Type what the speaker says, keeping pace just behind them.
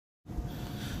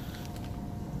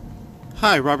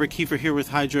Hi, Robert Kiefer here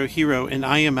with HydroHero, and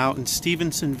I am out in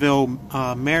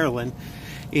Stevensville, Maryland,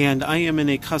 and I am in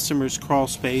a customer's crawl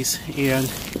space,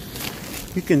 and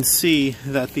you can see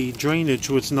that the drainage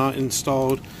was not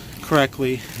installed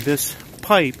correctly. This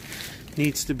pipe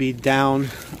needs to be down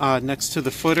next to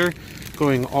the footer,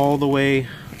 going all the way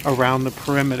around the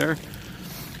perimeter,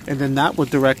 and then that would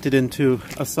direct it into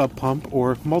a sub pump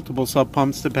or multiple sub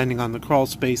pumps depending on the crawl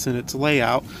space and its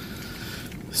layout.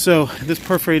 So this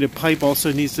perforated pipe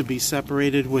also needs to be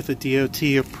separated with a DOT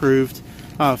approved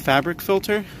fabric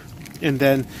filter, and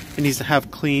then it needs to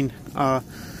have clean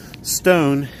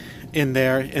stone in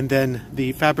there, and then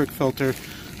the fabric filter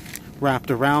wrapped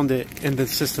around it and the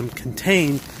system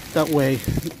contained. That way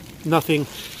nothing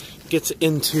gets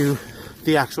into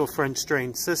the actual French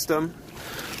drain system.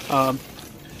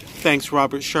 Thanks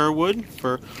Robert Sherwood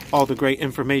for all the great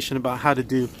information about how to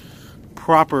do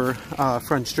proper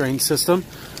French drain system.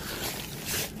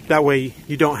 That way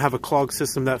you don't have a clogged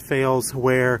system that fails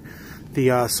where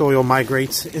the soil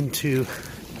migrates into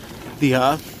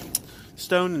the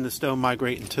stone and the stone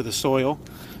migrate into the soil.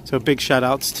 So big shout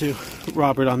outs to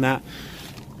Robert on that.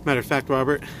 Matter of fact,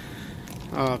 Robert,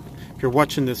 if you're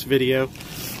watching this video,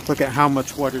 look at how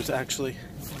much water is actually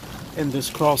in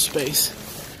this crawl space.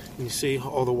 You see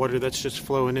all the water that's just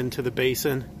flowing into the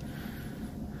basin.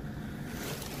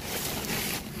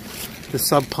 The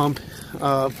sub pump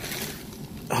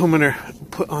homeowner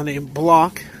put on a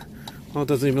block. Well, it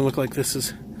doesn't even look like this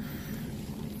is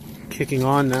kicking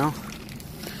on now.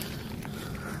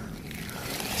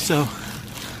 So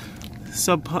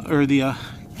the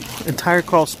entire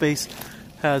crawl space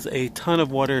has a ton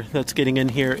of water that's getting in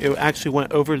here. It actually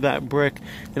went over that brick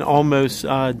and almost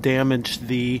damaged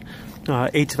the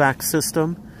HVAC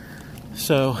system.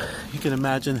 So you can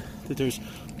imagine that there's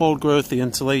mold growth, the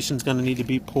insulation's going to need to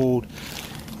be pulled,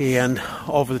 and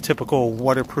all of the typical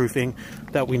waterproofing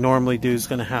that we normally do is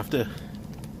going to have to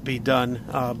be done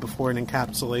before an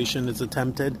encapsulation is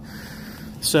attempted.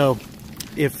 So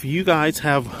if you guys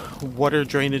have water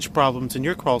drainage problems in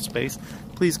your crawl space,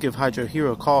 please give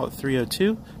HydroHero a call at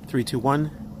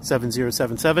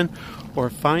 302-321-7077 or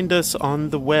find us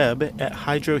on the web at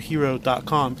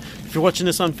hydrohero.com. If you're watching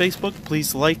this on Facebook,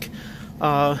 please like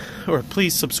or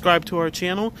please subscribe to our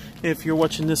channel. If you're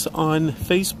watching this on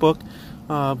Facebook,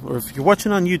 or if you're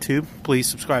watching on YouTube, please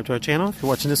subscribe to our channel. If you're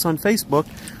watching this on Facebook,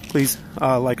 please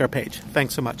like our page.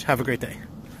 Thanks so much. Have a great day.